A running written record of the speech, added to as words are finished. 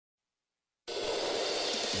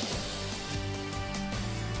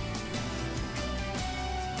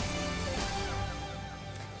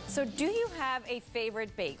So do you have a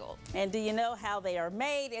favorite bagel? And do you know how they are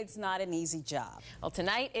made? It's not an easy job. Well,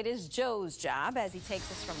 tonight it is Joe's job as he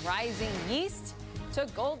takes us from rising yeast to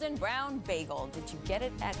golden brown bagel. Did you get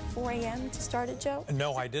it at 4 a.m. to start it, Joe?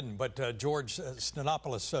 No, I didn't, but George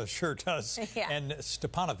Stanopoulos sure does. Yeah. And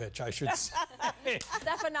Stepanovich, I should say.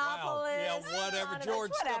 Stephanopoulos. Wow. Yeah, whatever. Stepanovich,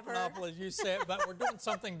 George whatever. Stephanopoulos, you said. But we're doing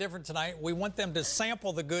something different tonight. We want them to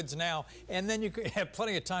sample the goods now, and then you have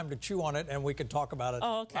plenty of time to chew on it, and we can talk about it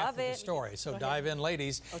after Love the it. story. So dive in,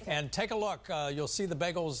 ladies, and take a look. You'll see the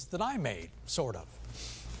bagels that I made, sort of.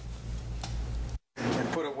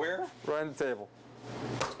 And put it where? Right on the table.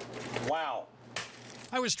 Wow.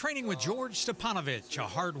 I was training with George Stepanovich, a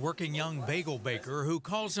hard-working young bagel baker who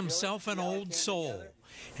calls himself an old soul.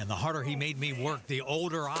 And the harder he made me work, the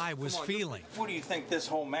older I was feeling. What do you think this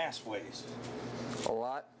whole mass weighs? A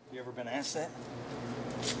lot. You ever been asked that?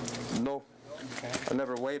 No. Okay. I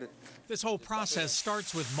never weighed it. This whole process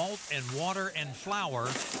starts with malt and water and flour,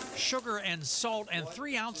 sugar and salt, and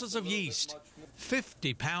 3 ounces of yeast.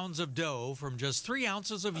 50 pounds of dough from just 3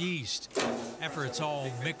 ounces of yeast. After it's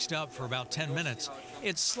all mixed up for about 10 minutes,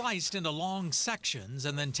 it's sliced into long sections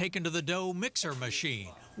and then taken to the dough mixer machine.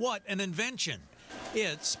 What an invention!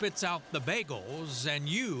 It spits out the bagels, and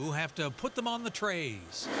you have to put them on the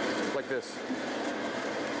trays. Like this.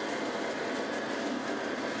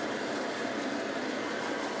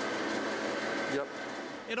 Yep.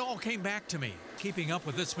 It all came back to me. Keeping up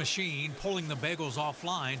with this machine, pulling the bagels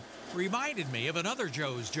offline, reminded me of another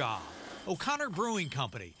Joe's job, O'Connor Brewing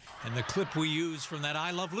Company, and the clip we used from that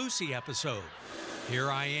I Love Lucy episode. Here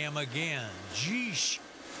I am again. Geesh.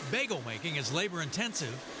 Bagel making is labor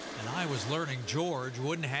intensive, and I was learning George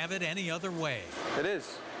wouldn't have it any other way. It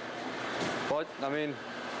is. But, I mean,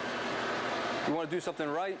 you want to do something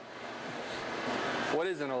right, what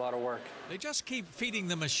isn't a lot of work? They just keep feeding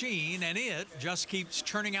the machine, and it just keeps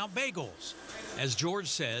churning out bagels. As George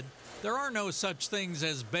said, there are no such things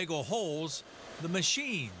as bagel holes. The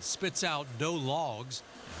machine spits out dough logs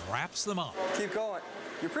and wraps them up. Keep going.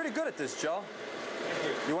 You're pretty good at this, Joe.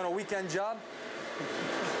 You want a weekend job?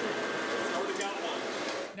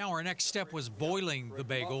 Now our next step was boiling the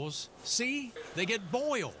bagels. See? They get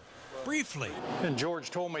boiled. Briefly. And George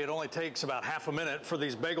told me it only takes about half a minute for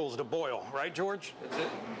these bagels to boil. Right, George? That's it.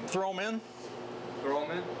 Throw them in. Throw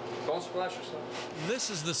them in. Don't splash yourself. This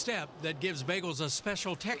is the step that gives bagels a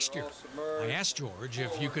special texture. I asked George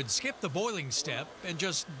if you could skip the boiling step and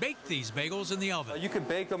just bake these bagels in the oven. You could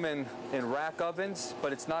bake them in rack ovens,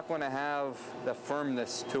 but it's not going to have the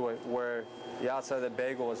firmness to it where the outside of the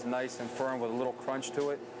bagel is nice and firm with a little crunch to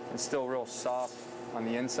it and still real soft on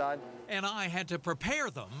the inside. And I had to prepare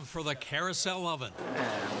them for the carousel oven.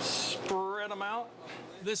 And spread them out.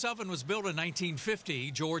 This oven was built in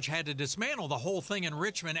 1950. George had to dismantle the whole thing in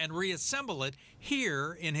Richmond and reassemble it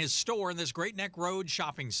here in his store in this Great Neck Road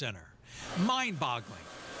shopping center. Mind-boggling.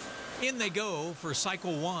 In they go for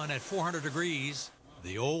cycle 1 at 400 degrees,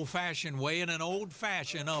 the old-fashioned way in an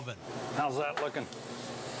old-fashioned oven. How's that looking?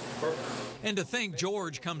 And to think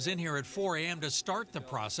George comes in here at 4 a.m. to start the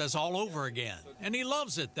process all over again. And he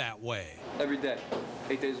loves it that way. Every day,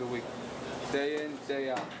 8 days a week. Day in,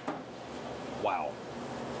 day out. Wow.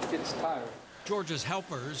 Gets tired. George's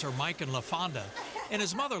helpers are Mike and LaFonda, and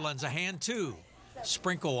his mother lends a hand too.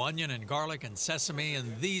 Sprinkle onion and garlic and sesame,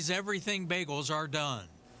 and these everything bagels are done.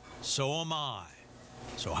 So am I.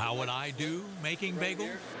 So how would I do making bagel?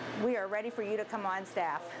 We are ready for you to come on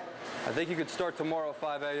staff. I think you could start tomorrow at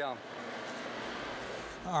 5 a.m.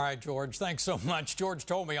 All right, George, thanks so much. George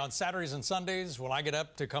told me on Saturdays and Sundays when I get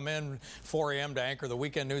up to come in 4 a.m. to anchor the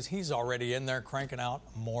weekend news, he's already in there cranking out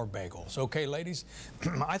more bagels. Okay, ladies,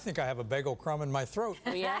 I think I have a bagel crumb in my throat.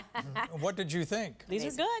 Yeah. What did you think? These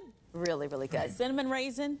are good. Really, really good. Cinnamon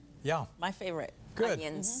raisin, Yeah, my favorite. good.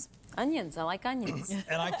 Onions. Onions. I like onions.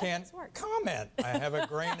 And I can't comment. I have a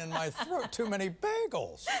grain in my throat. Too many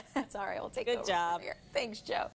bagels. That's all right. We'll take Good over job. from here. Thanks, Joe.